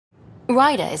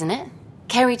Ryder, isn't it?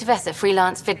 Keri,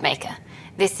 freelance vidmaker.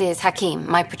 This is Hakim,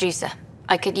 my producer.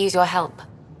 I could use your help.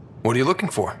 What are you looking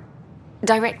for?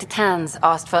 Director Tanz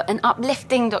asked for an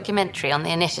uplifting documentary on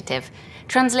the initiative.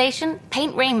 Translation,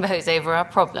 paint rainbows over our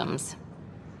problems.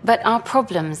 But our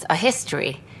problems are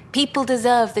history. People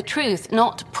deserve the truth,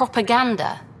 not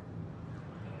propaganda.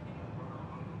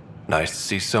 Nice to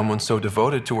see someone so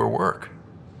devoted to her work.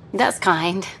 That's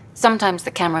kind. Sometimes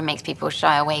the camera makes people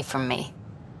shy away from me.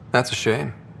 That's a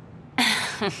shame.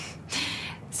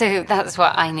 So that's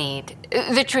what I need.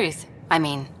 The truth, I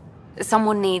mean.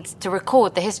 Someone needs to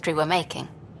record the history we're making.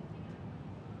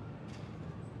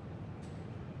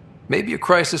 Maybe a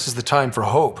crisis is the time for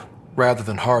hope, rather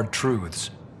than hard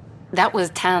truths. That was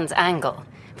Tan's angle.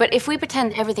 But if we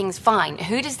pretend everything's fine,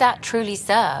 who does that truly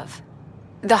serve?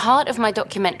 The heart of my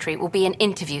documentary will be an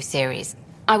interview series.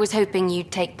 I was hoping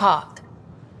you'd take part.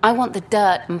 I want the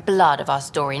dirt and blood of our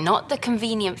story, not the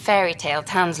convenient fairy tale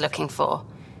Tan's looking for.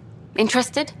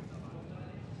 Interested?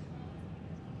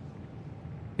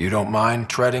 You don't mind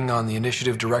treading on the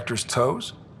initiative director's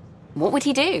toes? What would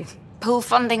he do? Pull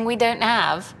funding we don't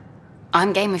have?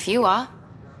 I'm game if you are.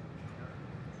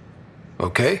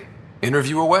 Okay,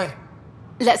 interview away.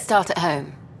 Let's start at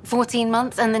home. 14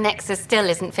 months and the Nexus still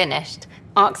isn't finished.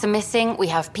 Arcs are missing, we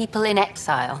have people in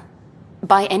exile.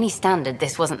 By any standard,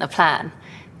 this wasn't the plan.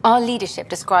 Our leadership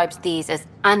describes these as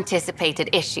anticipated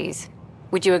issues.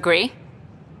 Would you agree?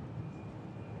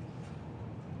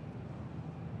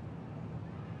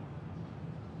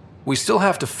 We still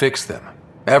have to fix them.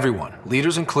 Everyone,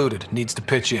 leaders included, needs to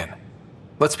pitch in.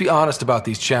 Let's be honest about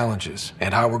these challenges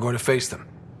and how we're going to face them.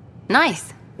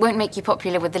 Nice. Won't make you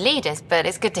popular with the leaders, but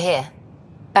it's good to hear.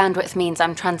 Bandwidth means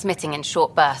I'm transmitting in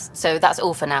short bursts, so that's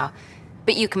all for now.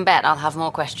 But you can bet I'll have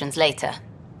more questions later.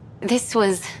 This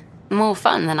was more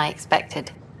fun than I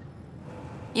expected.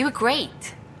 You were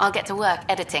great. I'll get to work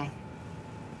editing.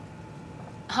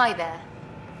 Hi there.